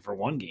hasn't been active for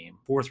one game.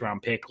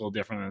 4th-round pick, a little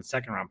different than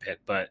the 2nd-round pick,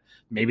 but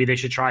maybe they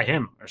should try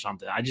him or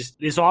something.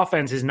 This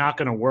offense is not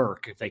going to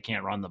work if they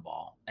can't run the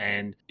ball.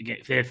 And again,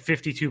 if they had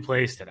 52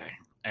 plays today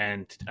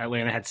and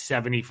Atlanta had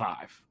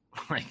 75,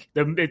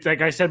 it's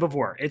like I said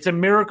before, it's a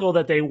miracle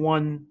that they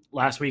won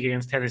last week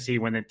against Tennessee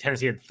when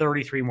Tennessee had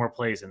 33 more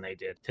plays than they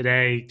did.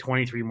 Today,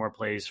 23 more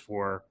plays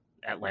for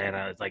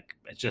Atlanta.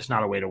 It's just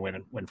not a way to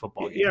win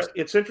football games. Yeah,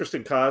 it's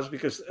interesting, Kaz,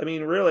 because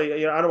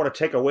really, I don't want to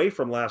take away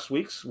from last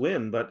week's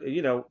win, but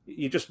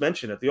you just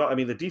mentioned it.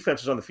 The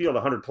defense is on the field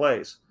 100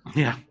 plays.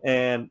 Yeah,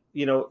 and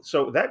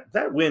so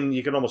that win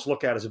you can almost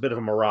look at as a bit of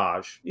a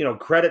mirage.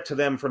 Credit to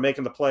them for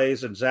making the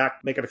plays and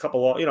Zach making a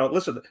couple long.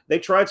 Listen, they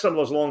tried some of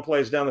those long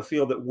plays down the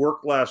field that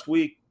worked last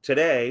week.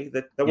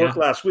 That worked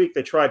last week.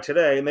 They tried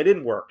today and they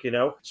didn't work.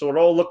 So it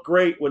all looked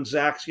great when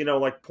Zach's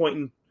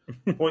pointing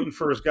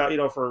for his guy,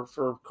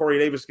 for Corey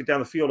Davis to get down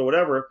the field or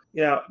whatever.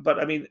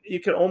 But you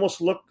can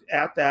almost look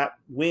at that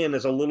win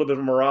as a little bit of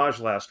a mirage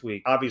last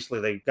week. Obviously,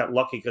 they got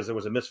lucky because there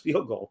was a missed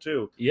field goal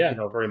too. Yeah,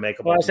 very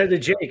makeable. Well, I said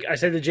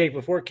to Jake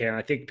before, Ken,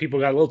 I think people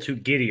got a little too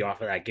giddy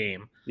off of that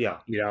game. Yeah,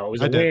 it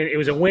was a win. It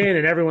was a win,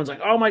 and everyone's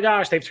like, "Oh my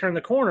gosh, they've turned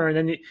the corner." And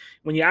then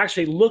when you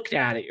actually looked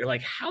at it, you're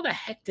like, "How the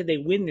heck did they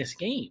win this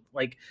game?"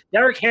 Like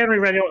Derrick Henry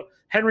ran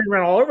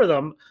all over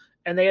them.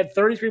 And they had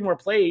 33 more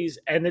plays,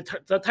 and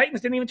the Titans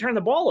didn't even turn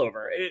the ball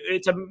over.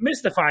 It's a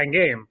mystifying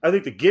game. I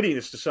think the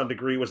giddiness to some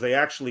degree was they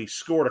actually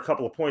scored a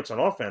couple of points on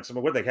offense.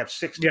 What they have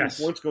 16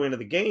 points going into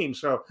the game,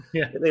 so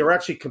they were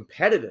actually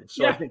competitive.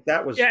 So I think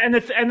that was and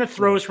the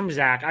throws from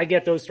Zach. I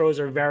get those throws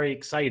are very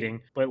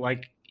exciting, but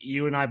like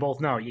you and I both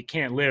know, you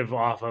can't live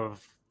off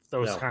of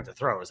those kinds of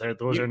throws.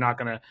 Those are not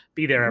going to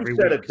be there every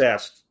week. You said it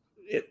best.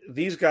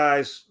 These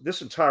guys,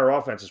 this entire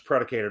offense is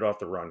predicated off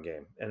the run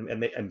game,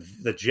 and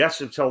the Jets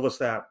have told us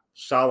that.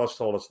 Salas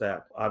told us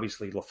that.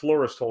 Obviously,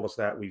 LaFleur has told us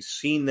that. We've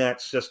seen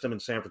that system in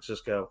San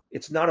Francisco.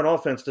 It's not an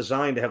offense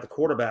designed to have the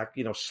quarterback,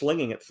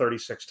 slinging it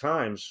 36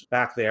 times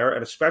back there,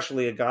 and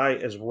especially a guy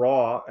as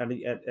raw and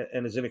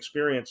as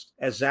inexperienced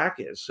as Zach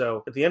is.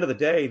 So at the end of the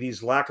day,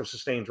 these lack of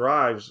sustained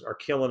drives are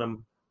killing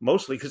them.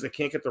 Mostly because they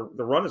can't get the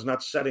run is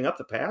not setting up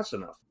the pass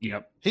enough.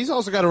 Yep. He's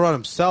also got to run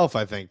himself,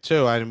 I think,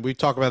 too. And we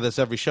talk about this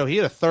every show. He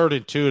had a 3rd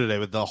and 2 today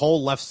with the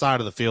whole left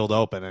side of the field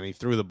open, and he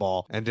threw the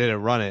ball and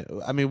didn't run it.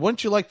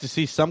 Wouldn't you like to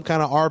see some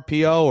kind of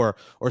RPO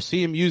or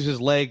see him use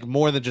his leg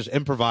more than just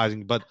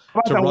improvising, but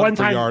to run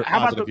for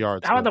positive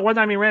yards? How about the one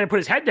time he ran and put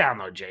his head down,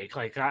 though, Jake?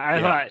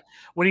 I thought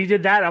when he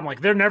did that, I'm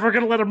like, they're never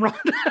going to let him run.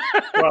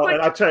 Well,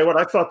 and I'll tell you what,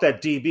 I thought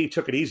that DB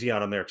took it easy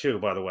on him there, too,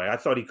 by the way. I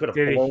thought he could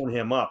have blown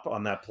him up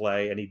on that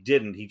play, and he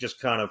didn't. He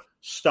just kind of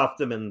stuffed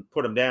him and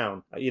put him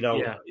down,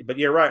 But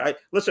you're right.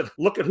 Listen,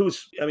 look at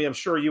I'm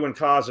sure you and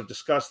Kaz have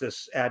discussed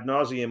this ad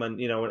nauseum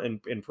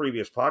and, in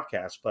previous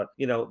podcasts, but,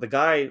 the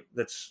guy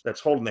that's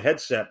holding the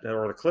headset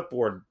or the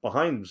clipboard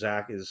behind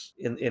Zach is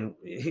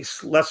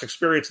he's less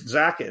experienced than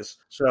Zach is.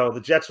 So the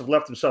Jets have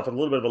left themselves in a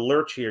little bit of a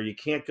lurch here. You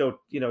can't go,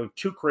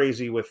 too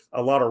crazy with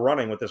a lot of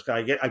running with this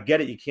guy. I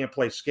get it. You can't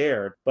play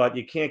scared, but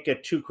you can't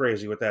get too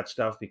crazy with that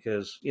stuff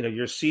because,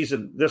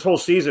 this whole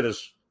season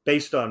is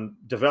based on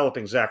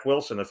developing Zach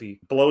Wilson. If he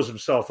blows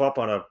himself up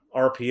on a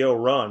RPO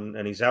run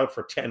and he's out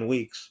for 10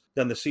 weeks,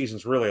 then the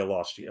season's really a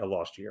lost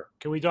year.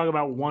 Can we talk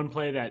about one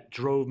play that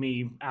drove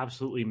me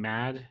absolutely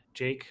mad,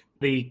 Jake?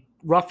 The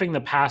roughing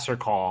the passer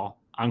call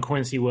on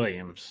Quincy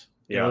Williams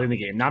early in the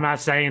game. Now, I'm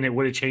not saying it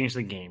would have changed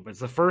the game, but it's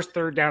the first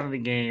 3rd down of the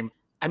game.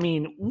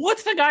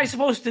 What's the guy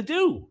supposed to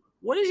do?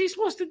 What is he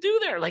supposed to do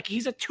there?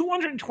 He's a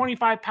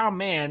 225-pound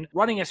man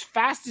running as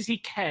fast as he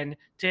can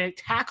to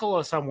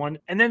tackle someone,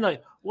 and then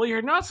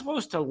you're not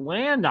supposed to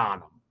land on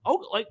him.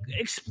 Oh,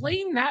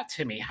 explain that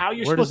to me. How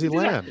you're supposed to do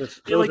land?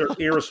 Those are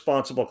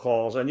irresponsible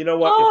calls, and you know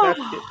what?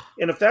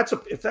 If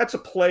that's a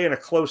play in a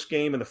close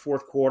game in the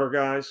 4th quarter,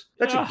 guys,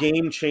 that's a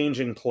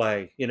game-changing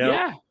play.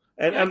 Yeah,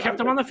 and kept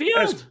him on the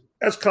field.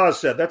 As Kaz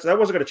said, that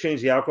wasn't going to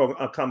change the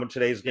outcome of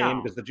today's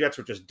game because the Jets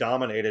were just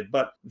dominated.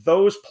 But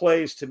those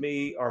plays, to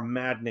me, are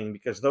maddening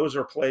because those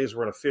are plays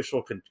where an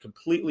official can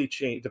completely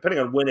change, depending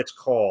on when it's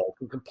called,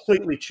 can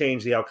completely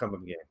change the outcome of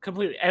the game.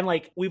 Completely. And,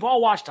 we've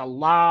all watched a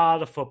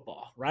lot of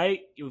football,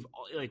 right?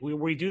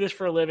 We do this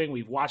for a living.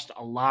 We've watched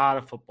a lot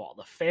of football.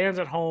 The fans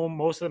at home,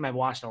 most of them have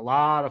watched a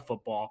lot of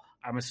football.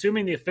 I'm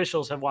assuming the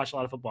officials have watched a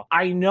lot of football.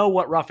 I know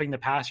what roughing the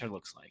passer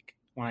looks like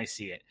when I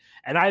see it.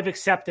 And I've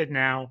accepted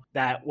now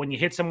that when you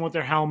hit someone with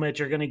their helmet,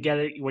 you're going to get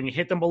it. When you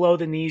hit them below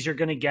the knees, you're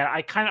going to get it.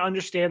 I kind of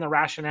understand the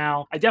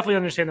rationale. I definitely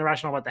understand the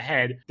rationale about the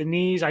head. The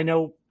knees, I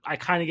know, I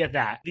kind of get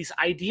that. This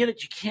idea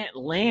that you can't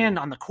land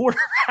on the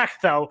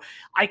quarterback, though,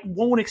 I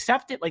won't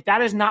accept it. Like,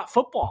 that is not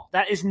football.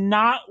 That is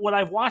not what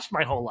I've watched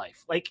my whole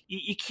life. Like,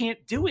 you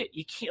can't do it.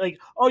 You can't, like,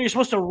 oh, you're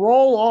supposed to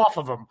roll off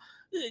of them.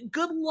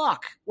 Good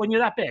luck when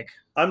you're that big.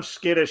 I'm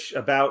skittish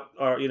about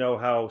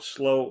how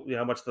slow,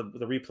 how much the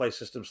replay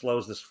system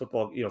slows this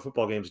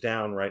football games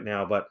down right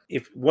now. But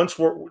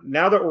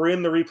now that we're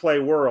in the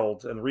replay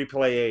world and the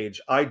replay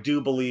age, I do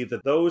believe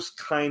that those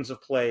kinds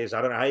of plays,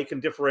 I don't know how you can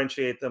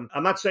differentiate them.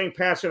 I'm not saying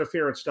pass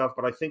interference stuff,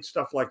 but I think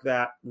stuff like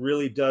that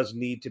really does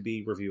need to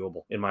be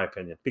reviewable, in my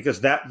opinion,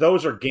 because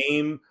those are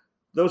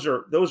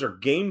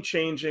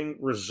game-changing,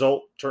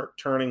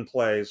 result-turning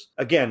plays.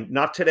 Again,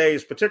 not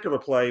today's particular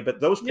play, but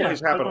those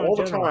plays happen all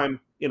the time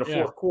in a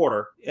fourth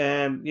quarter,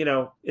 and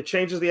it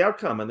changes the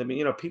outcome.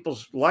 And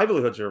people's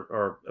livelihoods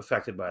are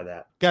affected by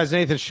that. Guys,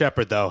 Nathan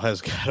Shepard though has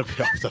got to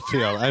be off the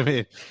field. I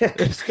mean,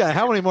 this guy,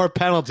 how many more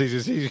penalties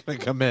is he going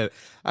to commit?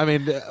 I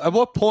mean, at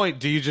what point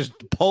do you just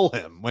pull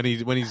him when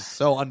he's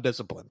so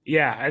undisciplined?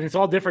 Yeah, and it's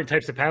all different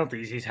types of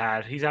penalties he's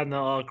had. He's had them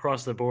all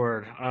across the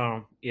board.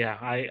 Yeah,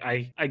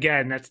 I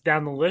again, that's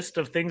down the list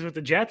of things with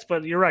the Jets,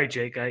 but you're right,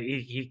 Jake.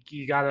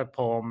 You got to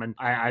pull him, and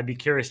I'd be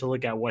curious to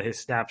look at what his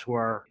snaps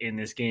were in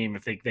this game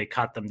if they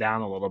cut them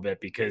down a little bit,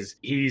 because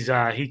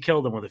he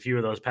killed them with a few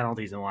of those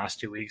penalties in the last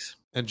 2 weeks.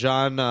 And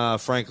John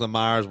Franklin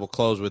Myers will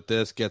close with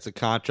this, gets a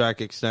contract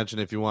extension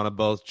if you want to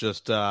both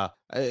just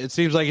it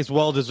seems like it's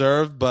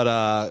well-deserved, but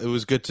it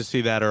was good to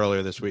see that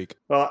earlier this week.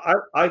 Well,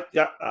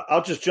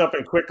 I'll just jump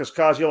in quick because,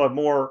 Kaz, you'll have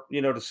more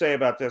to say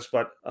about this.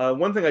 But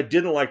one thing I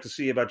didn't like to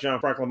see about John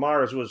Franklin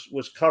Myers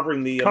was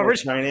covering the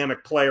most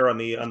dynamic player on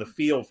the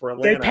field for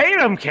Atlanta. They paid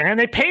him, Ken.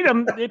 They paid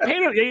him.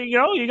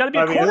 You got to be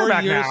a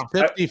quarterback now.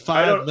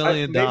 $55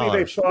 million. Maybe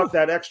they thought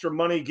that extra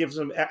money gives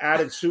them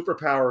added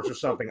superpowers or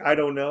something. I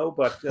don't know,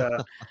 but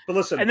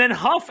listen. And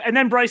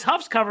then Bryce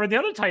Huff's covering the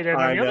other tight end.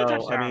 I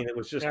know. I mean, it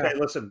was just hey,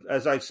 listen.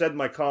 As I said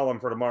in my column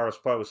for tomorrow's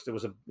Post, it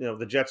was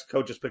the Jets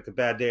coaches picked a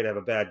bad day to have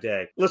a bad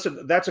day.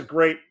 Listen, that's a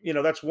great,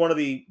 that's one of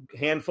the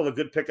handful of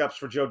good pickups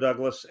for Joe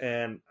Douglas.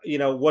 And,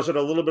 was it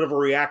a little bit of a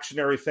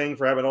reactionary thing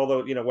for having all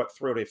the,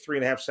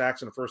 3.5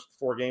 sacks in the first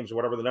 4 games or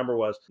whatever the number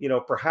was,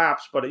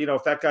 perhaps, but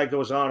if that guy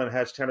goes on and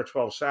has 10 or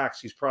 12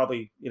 sacks, he's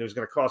probably, he's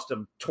going to cost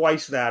him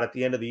twice that at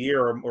the end of the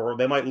year, or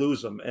they might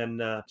lose him.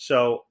 And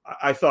so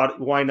I thought,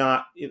 why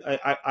not?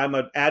 I'm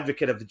an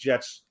advocate of the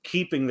Jets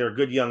keeping their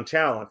good young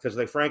talent, because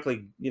they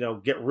frankly,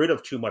 get rid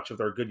of too much of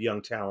their good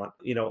young talent,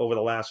 over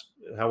the last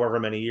however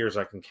many years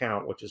I can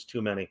count, which is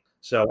too many.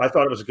 So I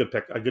thought it was a good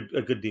pick, a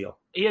good deal.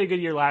 He had a good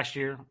year last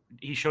year.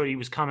 He showed he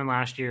was coming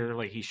last year.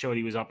 Like, he showed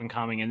he was up and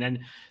coming. And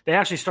then they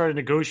actually started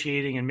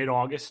negotiating in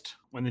mid-August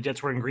when the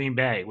Jets were in Green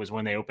Bay was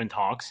when they opened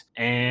talks.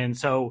 And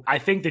so I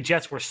think the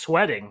Jets were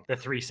sweating the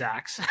 3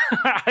 sacks.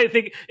 I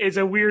think it's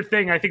a weird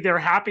thing. I think they were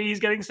happy he's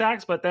getting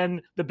sacks, but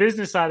then the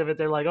business side of it,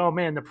 they're like, oh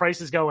man, the price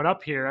is going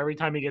up here every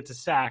time he gets a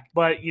sack.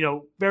 But,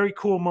 very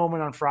cool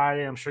moment on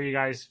Friday. I'm sure you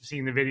guys have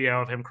seen the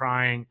video of him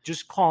crying.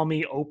 Just call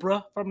me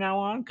Oprah from now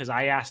on, because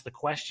I asked the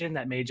question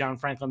that made John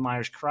Franklin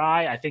Myers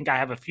cry. I think I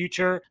have a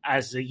future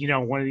as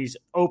one of these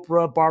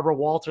Oprah, Barbara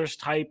Walters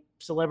type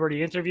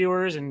celebrity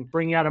interviewers and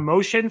bringing out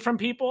emotion from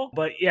people.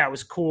 But yeah, it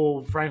was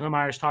cool. Franklin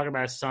Myers talking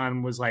about his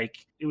son was like,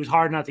 it was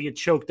hard not to get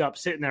choked up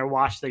sitting there,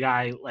 watch the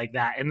guy like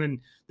that. And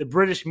then the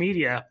British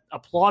media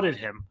applauded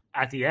him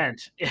at the end,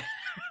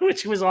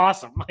 which was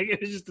awesome. Like, it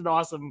was just an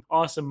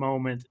awesome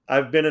moment.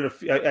 I've been in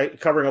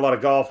covering a lot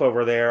of golf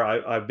over there.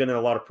 I've been in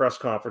a lot of press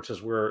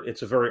conferences where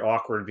it's a very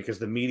awkward, because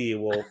the media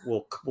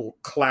will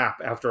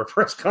clap after a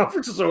press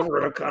conference is over,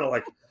 and I'm kind of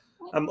like,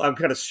 I'm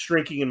kind of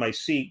shrinking in my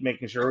seat,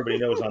 making sure everybody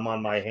knows I'm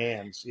on my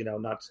hands,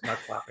 not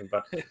clapping.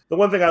 But the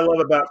one thing I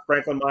love about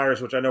Franklin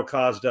Myers, which I know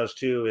Kaz does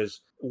too,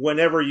 is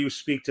whenever you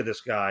speak to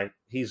this guy,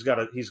 he's got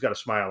a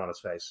smile on his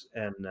face,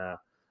 and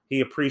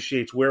he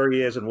appreciates where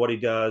he is and what he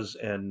does.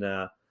 And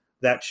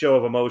that show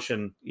of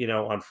emotion,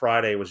 on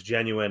Friday was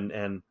genuine,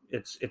 and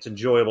it's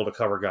enjoyable to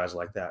cover guys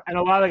like that. And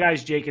a lot of the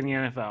guys, Jake, in the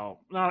NFL,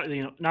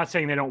 not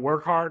saying they don't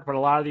work hard, but a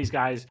lot of these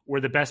guys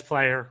were the best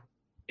player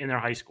in their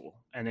high school,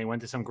 and they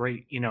went to some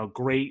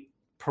great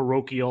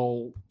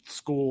parochial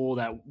school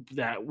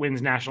that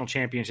wins national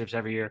championships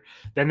every year.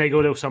 Then they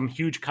go to some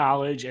huge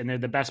college, and they're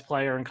the best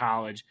player in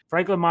college.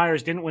 Franklin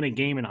Myers didn't win a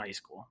game in high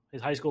school.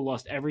 His high school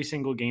lost every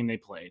single game they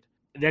played.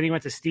 Then he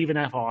went to Stephen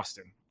F.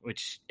 Austin,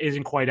 which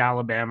isn't quite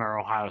Alabama or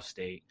Ohio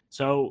State.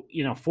 So,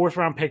 4th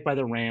round pick by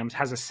the Rams,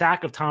 has a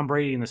sack of Tom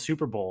Brady in the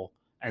Super Bowl,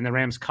 and the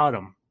Rams cut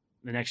him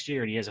the next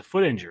year, and he has a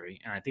foot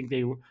injury. And I think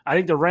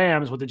the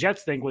Rams, what the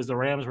Jets think was the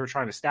Rams were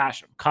trying to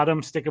stash him, cut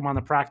him, stick him on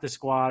the practice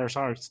squad, or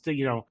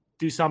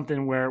do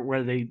something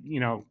where they,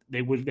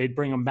 they'd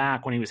bring him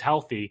back when he was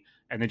healthy,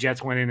 and the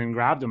Jets went in and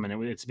grabbed him,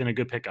 and it's been a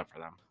good pickup for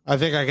them. I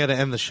think I got to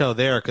end the show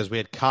there because we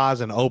had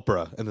Kaz and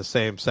Oprah in the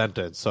same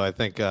sentence. So I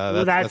think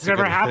that's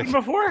never happened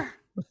before.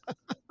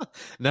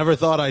 Never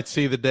thought I'd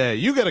see the day.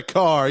 You get a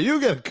car. You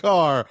get a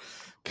car.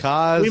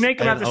 Kaz, we make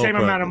about the same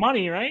Oprah. amount of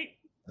money, right?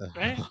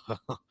 Right.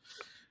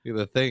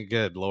 The thing,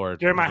 good Lord.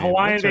 During my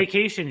Hawaiian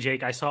vacation,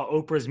 Jake, I saw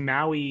Oprah's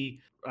Maui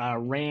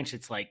ranch.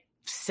 It's like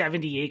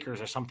 70 acres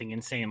or something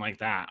insane like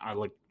that.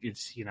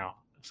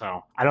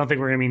 So I don't think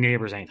we're going to be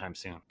neighbors anytime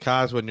soon.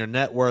 Kaz, when your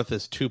net worth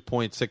is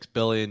 $2.6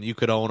 billion, you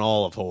could own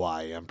all of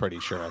Hawaii, I'm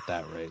pretty sure, at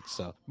that rate.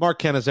 So Mark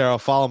Cannizzaro,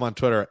 follow him on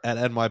Twitter at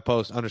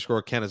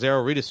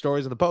NYPost_Cannizzaro. Read his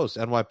stories in the Post,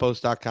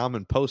 NYPost.com,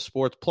 and Post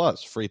Sports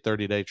Plus. Free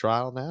 30-day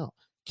trial now.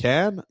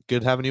 Ken,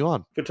 good having you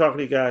on. Good talking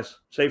to you guys.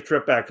 Safe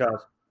trip back, Kaz.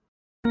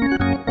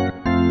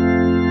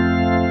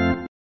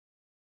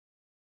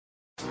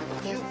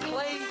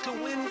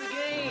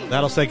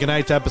 That'll say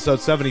goodnight to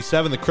episode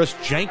 77, the Chris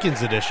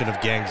Jenkins edition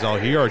of Gangs All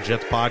Here, our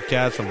Jets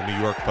podcast from the New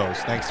York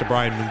Post. Thanks to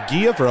Brian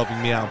Munguia for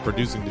helping me out in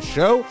producing the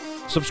show.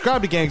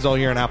 Subscribe to Gangs All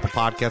Here on Apple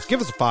Podcasts. Give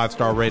us a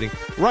 5-star rating.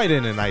 Write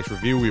in a nice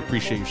review. We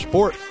appreciate your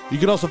support. You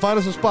can also find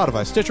us on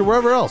Spotify, Stitcher,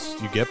 wherever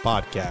else you get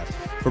podcasts.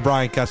 For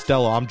Brian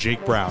Costello, I'm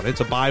Jake Brown.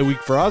 It's a bye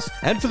week for us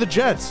and for the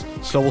Jets.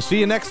 So we'll see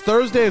you next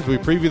Thursday as we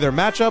preview their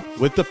matchup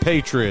with the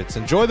Patriots.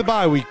 Enjoy the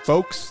bye week,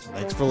 folks.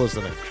 Thanks for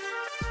listening.